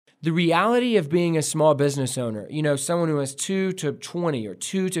The reality of being a small business owner, someone who has 2 to 20 or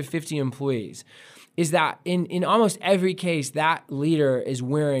 2 to 50 employees, is that in almost every case, that leader is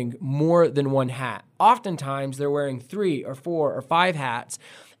wearing more than one hat. Oftentimes, they're wearing 3 or 4 or 5 hats.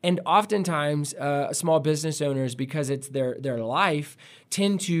 And oftentimes, small business owners, because it's their life,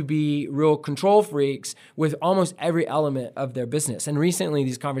 tend to be real control freaks with almost every element of their business. And recently,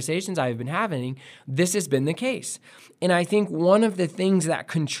 these conversations I've been having, this has been the case. And I think one of the things that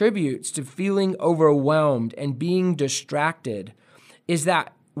contributes to feeling overwhelmed and being distracted is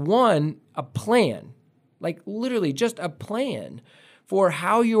that, one, a plan, like literally just a plan for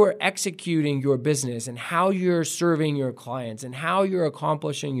how you are executing your business and how you're serving your clients and how you're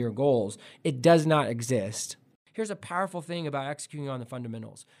accomplishing your goals. It does not exist. Here's a powerful thing about executing on the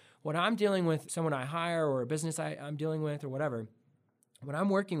fundamentals. When I'm dealing with someone I hire or a business I'm dealing with or whatever, when I'm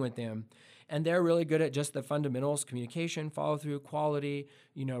working with them and they're really good at just the fundamentals, communication, follow through, quality,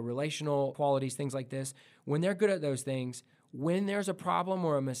 relational qualities, things like this, when they're good at those things, when there's a problem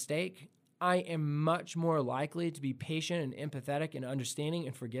or a mistake, I am much more likely to be patient and empathetic and understanding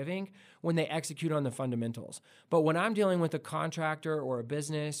and forgiving when they execute on the fundamentals. But when I'm dealing with a contractor or a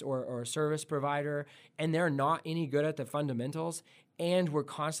business or a service provider and they're not any good at the fundamentals and we're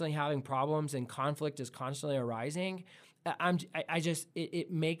constantly having problems and conflict is constantly arising,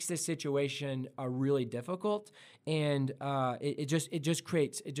 it makes this situation really difficult, and it just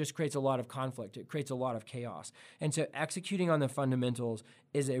creates a lot of conflict. It creates a lot of chaos, and so executing on the fundamentals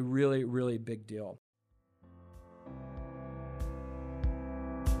is a really, really big deal.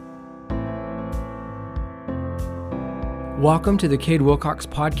 Welcome to the Kade Wilcox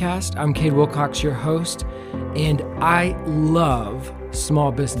Podcast. I'm Kade Wilcox, your host, and I love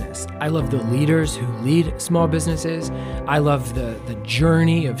small business. I love the leaders who lead small businesses. I love the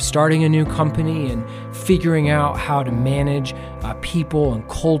journey of starting a new company and figuring out how to manage people and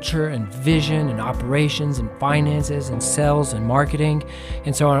culture and vision and operations and finances and sales and marketing.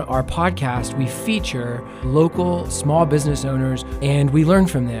 And so on our podcast, we feature local small business owners and we learn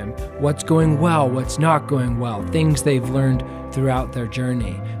from them what's going well, what's not going well, things they've learned throughout their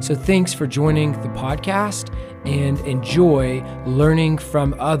journey. So thanks for joining the podcast and enjoy learning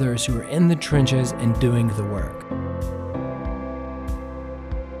from others who are in the trenches and doing the work.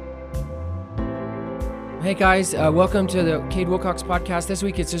 Hey guys, welcome to the Kade Wilcox Podcast. This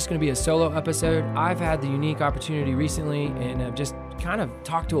week it's just going to be a solo episode. I've had the unique opportunity recently and I've just kind of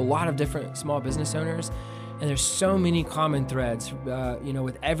talked to a lot of different small business owners, and there's so many common threads,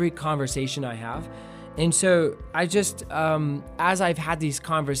 with every conversation I have. And so I just, as I've had these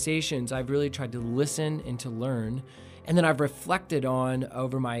conversations, I've really tried to listen and to learn. And then I've reflected on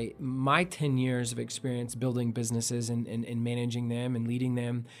over my 10 years of experience building businesses and managing them and leading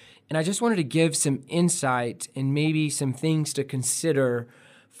them. And I just wanted to give some insight and maybe some things to consider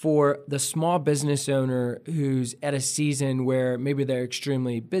for the small business owner who's at a season where maybe they're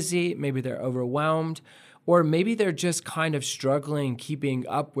extremely busy, maybe they're overwhelmed, or maybe they're just kind of struggling keeping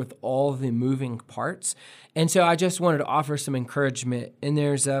up with all the moving parts. And so I just wanted to offer some encouragement. And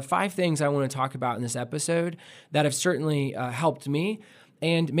there's 5 things I want to talk about in this episode that have certainly helped me,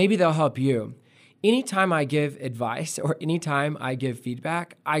 and maybe they'll help you. Anytime I give advice or anytime I give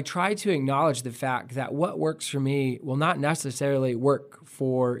feedback, I try to acknowledge the fact that what works for me will not necessarily work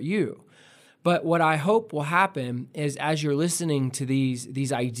for you. But what I hope will happen is as you're listening to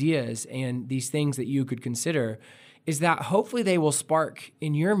these ideas and these things that you could consider, is that hopefully they will spark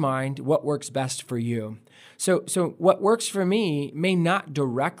in your mind what works best for you. So what works for me may not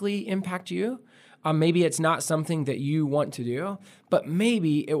directly impact you. Maybe it's not something that you want to do, but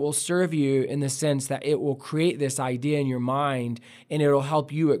maybe it will serve you in the sense that it will create this idea in your mind and it'll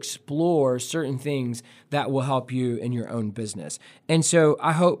help you explore certain things that will help you in your own business. And so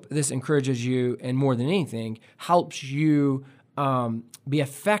I hope this encourages you, and more than anything, helps you be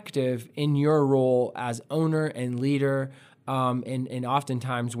effective in your role as owner and leader, and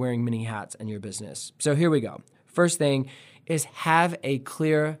oftentimes wearing many hats in your business. So here we go. First thing is have a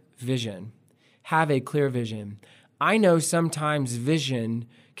clear vision. Have a clear vision. I know sometimes vision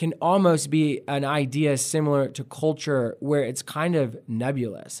can almost be an idea similar to culture where it's kind of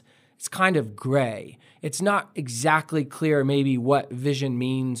nebulous. It's kind of gray. It's not exactly clear maybe what vision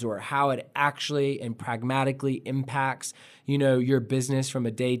means or how it actually and pragmatically impacts, your business from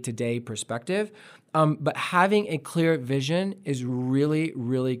a day-to-day perspective. But having a clear vision is really,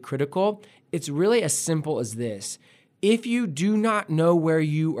 really critical. It's really as simple as this. If you do not know where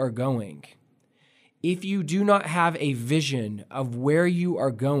you are going, if you do not have a vision of where you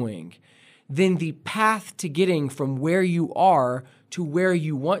are going, then the path to getting from where you are to where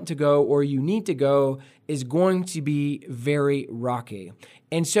you want to go or you need to go is going to be very rocky.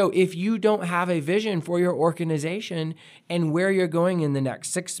 And so if you don't have a vision for your organization and where you're going in the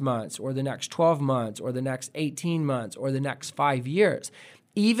next 6 months or the next 12 months or the next 18 months or the next 5 years,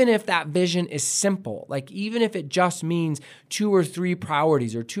 even if that vision is simple, like even if it just means 2 or 3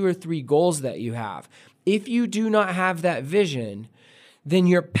 priorities or 2 or 3 goals that you have, if you do not have that vision, then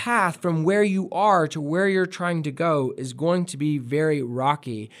your path from where you are to where you're trying to go is going to be very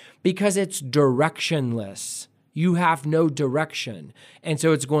rocky because it's directionless. You have no direction. And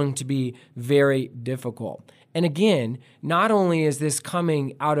so it's going to be very difficult. And again, not only is this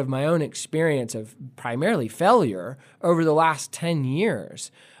coming out of my own experience of primarily failure over the last 10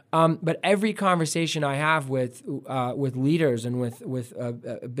 years, but every conversation I have with leaders and with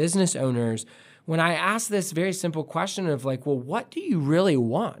business owners, when I ask this very simple question of like, well, what do you really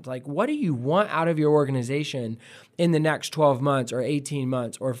want? Like, what do you want out of your organization in the next 12 months or 18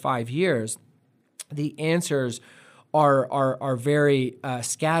 months or 5 years? The answers are very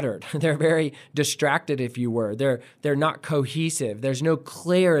scattered. They're very distracted, if you were. They're not cohesive. There's no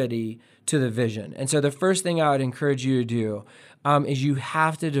clarity to the vision. And so the first thing I would encourage you to do is you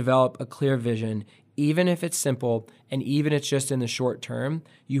have to develop a clear vision, even if it's simple and even if it's just in the short term.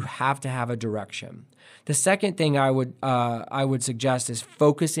 You have to have a direction. The second thing I would suggest is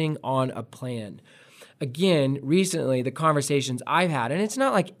focusing on a plan. Again, recently, the conversations I've had, and it's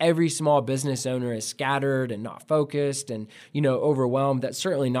not like every small business owner is scattered and not focused and, overwhelmed. That's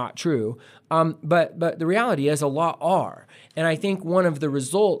certainly not true. But the reality is a lot are. And I think one of the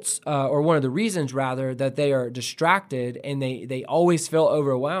results, or one of the reasons rather, that they are distracted and they always feel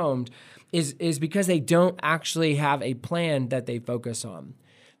overwhelmed is because they don't actually have a plan that they focus on.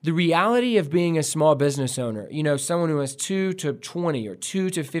 The reality of being a small business owner, someone who has 2 to 20 or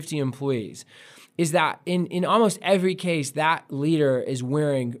 2 to 50 employees, is that in almost every case, that leader is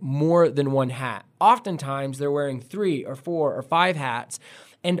wearing more than one hat. Oftentimes, they're wearing 3 or 4 or 5 hats.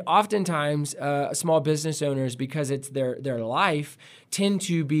 And oftentimes, small business owners, because it's their life, tend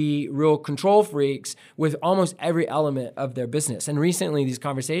to be real control freaks with almost every element of their business. And recently, these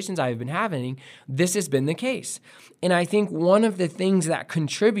conversations I've been having, this has been the case. And I think one of the things that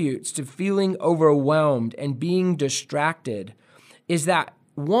contributes to feeling overwhelmed and being distracted is that,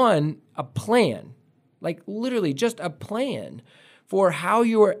 one, a plan, like literally just a plan for how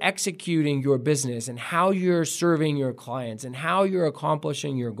you are executing your business and how you're serving your clients and how you're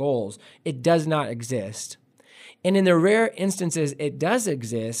accomplishing your goals. It does not exist. And in the rare instances it does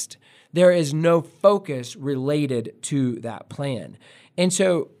exist, there is no focus related to that plan. And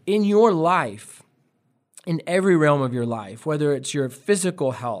so in your life, in every realm of your life, whether it's your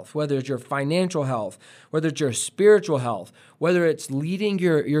physical health, whether it's your financial health, whether it's your spiritual health, whether it's leading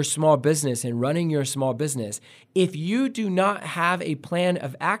your small business and running your small business, if you do not have a plan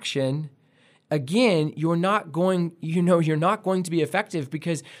of action, again, you're not going to be effective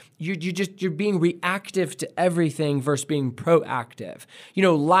because you're being reactive to everything versus being proactive.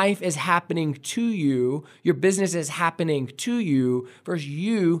 Life is happening to you, your business is happening to you versus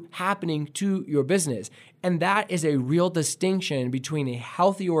you happening to your business. And that is a real distinction between a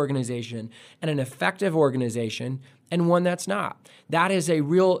healthy organization and an effective organization and one that's not. That is a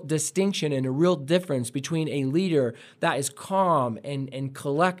real distinction and a real difference between a leader that is calm and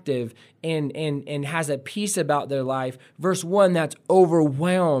collective and has a peace about their life versus one that's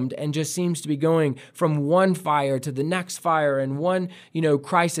overwhelmed and just seems to be going from one fire to the next fire and one,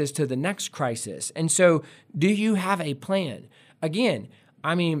 crisis to the next crisis. And so do you have a plan? Again,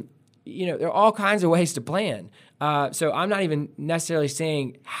 there are all kinds of ways to plan. So I'm not even necessarily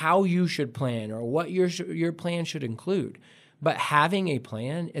saying how you should plan or what your plan should include, but having a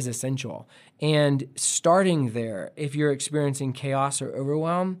plan is essential. And starting there, if you're experiencing chaos or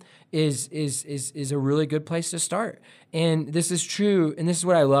overwhelm, is a really good place to start. And this is true, and this is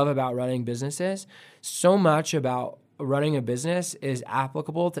what I love about running businesses. So much about running a business is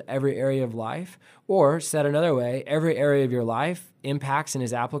applicable to every area of life, or said another way, every area of your life impacts and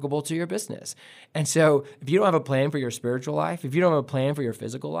is applicable to your business. And so if you don't have a plan for your spiritual life, if you don't have a plan for your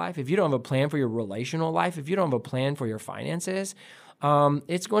physical life, if you don't have a plan for your relational life, if you don't have a plan for your finances,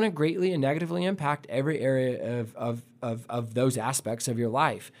 it's going to greatly and negatively impact every area of those aspects of your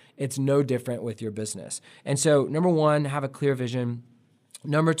life. It's no different with your business. And so number one, have a clear vision.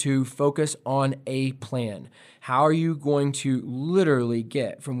 Number two, focus on a plan. How are you going to literally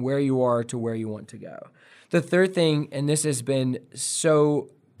get from where you are to where you want to go? The third thing, and this has been so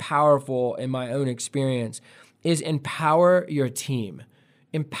powerful in my own experience, is empower your team.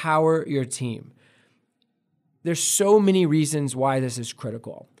 Empower your team. There's so many reasons why this is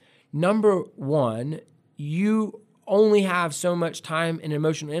critical. Number one, you only have so much time and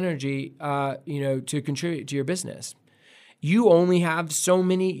emotional energy, to contribute to your business. You only have so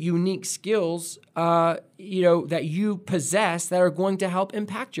many unique skills, that you possess that are going to help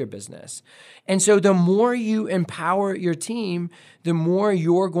impact your business. And so the more you empower your team, the more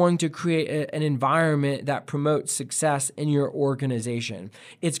you're going to create an environment that promotes success in your organization.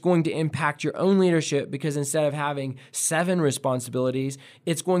 It's going to impact your own leadership because instead of having 7 responsibilities,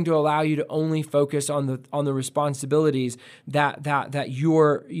 it's going to allow you to only focus on the responsibilities that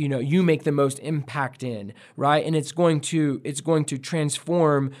you make the most impact in, right? And it's going to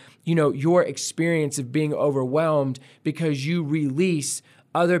transform, your experience of being overwhelmed because you release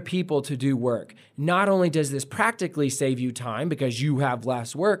other people to do work. Not only does this practically save you time because you have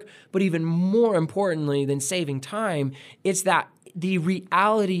less work, but even more importantly than saving time, it's that the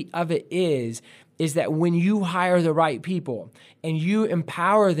reality of it is that when you hire the right people and you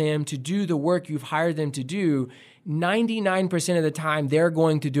empower them to do the work you've hired them to do, 99% of the time, they're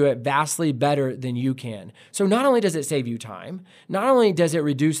going to do it vastly better than you can. So not only does it save you time, not only does it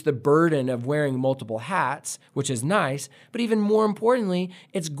reduce the burden of wearing multiple hats, which is nice, but even more importantly,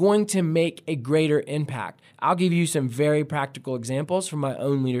 it's going to make a greater impact. I'll give you some very practical examples from my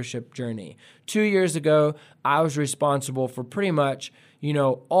own leadership journey. 2 years ago, I was responsible for pretty much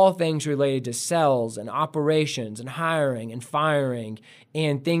all things related to sales and operations and hiring and firing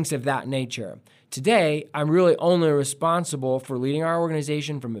and things of that nature. Today, I'm really only responsible for leading our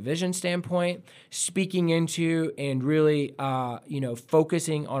organization from a vision standpoint, speaking into and really,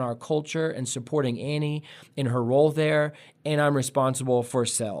 focusing on our culture and supporting Annie in her role there, and I'm responsible for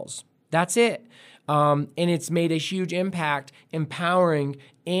sales. That's it. And it's made a huge impact empowering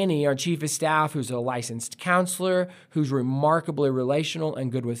Annie, our chief of staff, who's a licensed counselor, who's remarkably relational and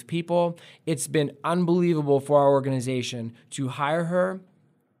good with people. It's been unbelievable for our organization to hire her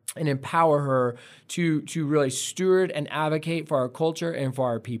and empower her to really steward and advocate for our culture and for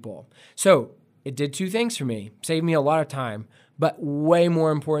our people. So it did 2 things for me. Saved me a lot of time, but way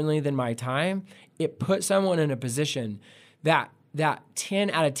more importantly than my time, it put someone in a position that 10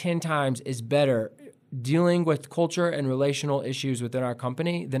 out of 10 times is better dealing with culture and relational issues within our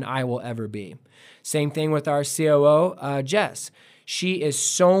company than I will ever be. Same thing with our COO, Jess. She is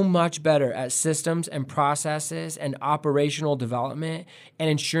so much better at systems and processes and operational development and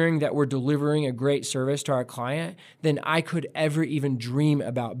ensuring that we're delivering a great service to our client than I could ever even dream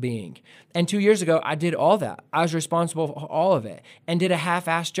about being. And 2 years ago, I did all that. I was responsible for all of it and did a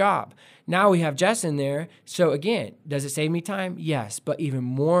half-assed job. Now we have Jess in there. So again, does it save me time? Yes. But even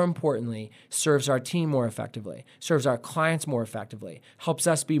more importantly, serves our team more effectively, serves our clients more effectively, helps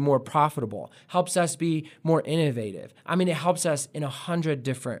us be more profitable, helps us be more innovative. I mean, it helps us in 100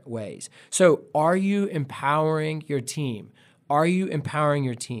 different ways. So are you empowering your team? Are you empowering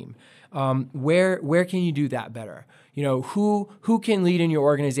your team? Where can you do that better? Who can lead in your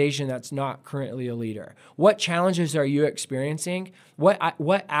organization that's not currently a leader? What challenges are you experiencing?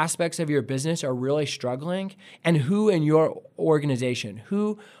 What aspects of your business are really struggling? And who in your organization,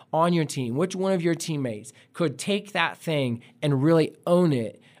 who on your team, which one of your teammates could take that thing and really own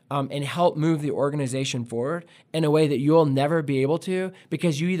it and help move the organization forward in a way that you'll never be able to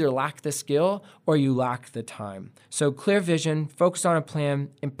because you either lack the skill or you lack the time. So clear vision, focus on a plan,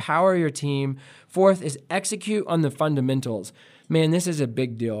 empower your team. 4th is execute on the fundamentals. Man, this is a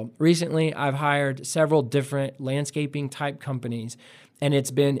big deal. Recently, I've hired several different landscaping type companies, and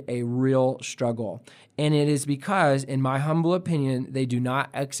it's been a real struggle. And it is because, in my humble opinion, they do not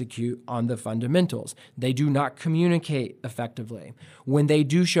execute on the fundamentals. They do not communicate effectively. When they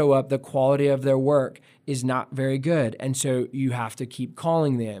do show up, the quality of their work is not very good. And so you have to keep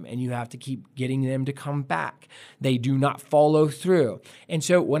calling them and you have to keep getting them to come back. They do not follow through. And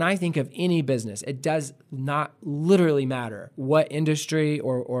so when I think of any business, it does not literally matter what industry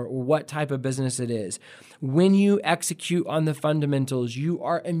or what type of business it is. When you execute on the fundamentals, you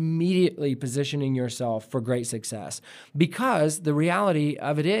are immediately positioning yourself for great success, because the reality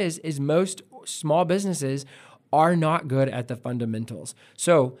of it is most small businesses are not good at the fundamentals.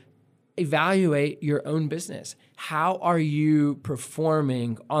 So evaluate your own business. How are you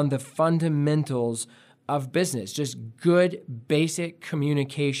performing on the fundamentals of business? Just good basic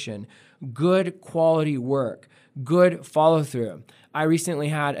communication, good quality work, good follow through. I recently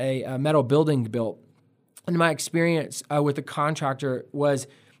had a metal building built, and my experience with the contractor was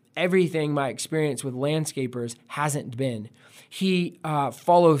everything my experience with landscapers hasn't been. He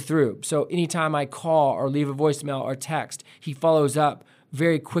followed through. So anytime I call or leave a voicemail or text, he follows up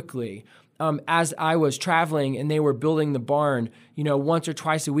very quickly. As I was traveling and they were building the barn, once or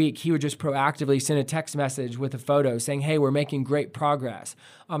twice a week, he would just proactively send a text message with a photo saying, hey, we're making great progress.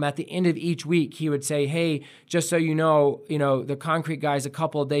 At the end of each week, he would say, hey, just so you know, the concrete guy's a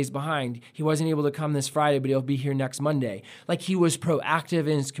couple of days behind. He wasn't able to come this Friday, but he'll be here next Monday. Like, he was proactive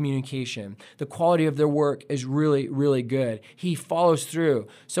in his communication. The quality of their work is really, really good. He follows through.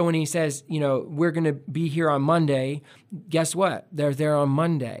 So when he says, we're going to be here on Monday, guess what? They're there on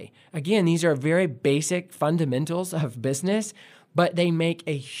Monday. Again, these are very basic fundamentals of business, but they make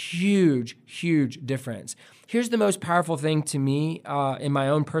a huge, huge difference. Here's the most powerful thing to me in my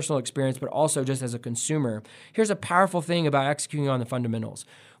own personal experience, but also just as a consumer. Here's a powerful thing about executing on the fundamentals.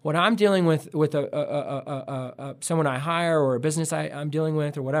 When I'm dealing with someone I hire or a business I'm dealing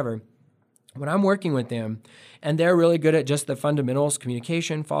with or whatever, when I'm working with them and they're really good at just the fundamentals,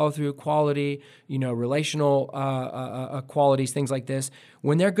 communication, follow-through, quality, relational qualities, things like this,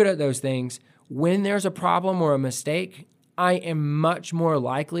 when they're good at those things, when there's a problem or a mistake, I am much more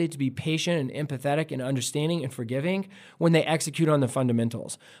likely to be patient and empathetic and understanding and forgiving when they execute on the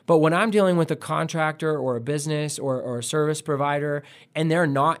fundamentals. But when I'm dealing with a contractor or a business or a service provider and they're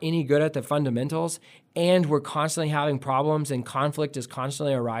not any good at the fundamentals and we're constantly having problems and conflict is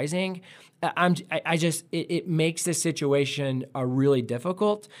constantly arising, it makes the situation really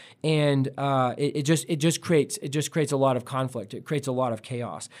difficult, and it just creates a lot of conflict. It creates a lot of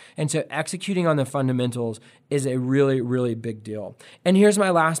chaos, and so executing on the fundamentals is a really, really big deal. And here's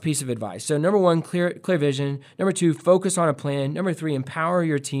my last piece of advice. So number 1, clear vision. Number 2, focus on a plan. Number 3, empower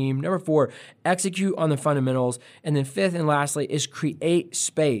your team. Number 4, execute on the fundamentals, and then 5th and lastly is create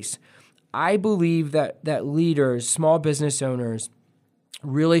space. I believe that leaders, small business owners,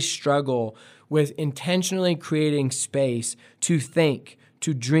 really struggle with intentionally creating space to think,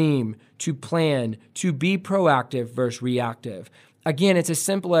 to dream, to plan, to be proactive versus reactive. Again, it's as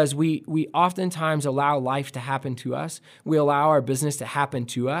simple as we oftentimes allow life to happen to us. We allow our business to happen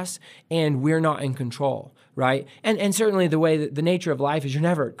to us, and we're not in control, right? And certainly the way that the nature of life is you're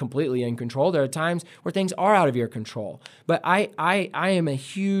never completely in control. There are times where things are out of your control. But I am a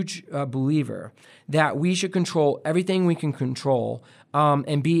huge believer that we should control everything we can control,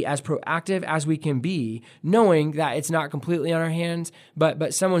 and be as proactive as we can be, knowing that it's not completely on our hands,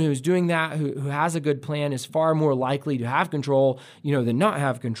 but someone who's doing that, who has a good plan, is far more likely to have control, than not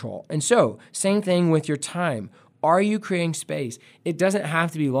have control. And so, same thing with your time. Are you creating space? It doesn't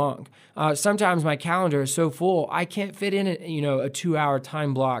have to be long. Sometimes my calendar is so full, I can't fit in a 2-hour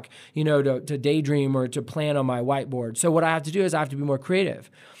time block, to daydream or to plan on my whiteboard. So what I have to do is I have to be more creative.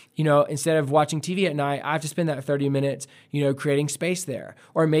 Instead of watching TV at night, I have to spend that 30 minutes, creating space there.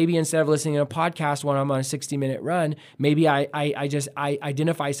 Or maybe instead of listening to a podcast when I'm on a 60-minute run, maybe I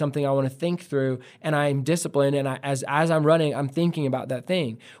identify something I want to think through, and I'm disciplined, and as I'm running, I'm thinking about that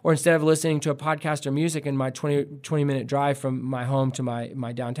thing. Or instead of listening to a podcast or music in my 20-minute drive from my home to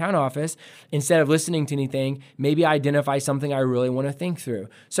my downtown office, instead of listening to anything, maybe I identify something I really want to think through.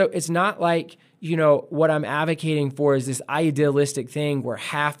 So it's not like what I'm advocating for is this idealistic thing where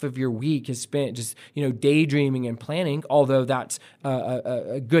half of your week is spent just, daydreaming and planning, although that's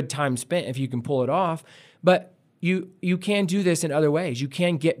a good time spent if you can pull it off. But you can do this in other ways. You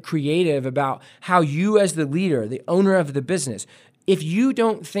can get creative about how you as the leader, the owner of the business, if you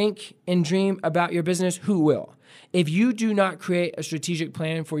don't think and dream about your business, who will? If you do not create a strategic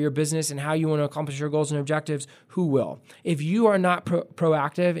plan for your business and how you want to accomplish your goals and objectives, who will? If you are not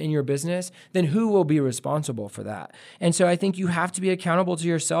proactive in your business, then who will be responsible for that? And so I think you have to be accountable to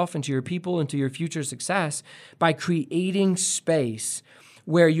yourself and to your people and to your future success by creating space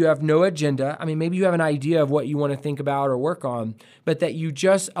where you have no agenda. I mean, maybe you have an idea of what you want to think about or work on, but that you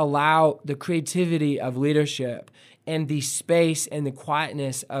just allow the creativity of leadership and the space and the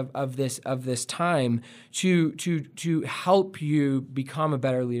quietness of this time to help you become a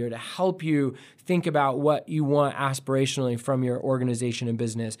better leader, to help you think about what you want aspirationally from your organization and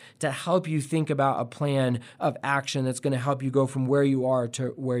business, to help you think about a plan of action that's going to help you go from where you are to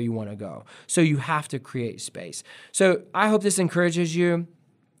where you want to go. So you have to create space. So I hope this encourages you.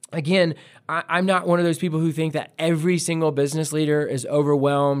 Again, I'm not one of those people who think that every single business leader is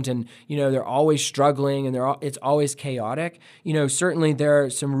overwhelmed and, they're always struggling and it's always chaotic. Certainly there are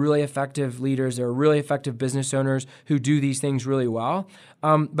some really effective leaders, there are really effective business owners who do these things really well.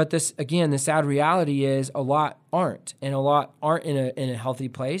 But this, again, the sad reality is a lot aren't, and a lot aren't in a healthy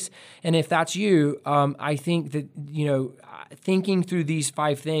place. And if that's you, I think that, thinking through these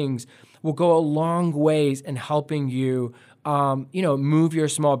 5 things will go a long ways in helping you move your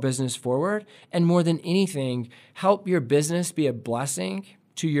small business forward, and more than anything, help your business be a blessing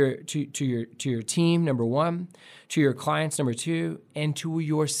to your team, number 1, to your clients, number 2, and to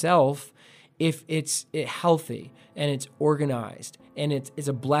yourself if it's healthy and it's organized and it's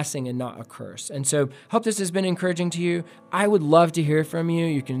a blessing and not a curse. And so hope this has been encouraging to you. I would love to hear from you.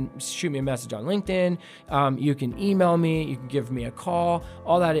 You can shoot me a message on LinkedIn. You can email me. You can give me a call.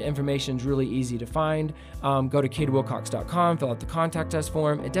 All that information is really easy to find. Go to kadewilcox.com, fill out the contact us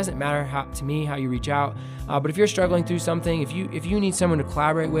form. It doesn't matter to me how you reach out. But if you're struggling through something, if you need someone to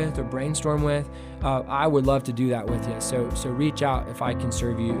collaborate with or brainstorm with, I would love to do that with you. So reach out if I can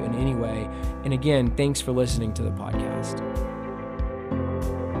serve you in any way. And again, thanks for listening to the podcast.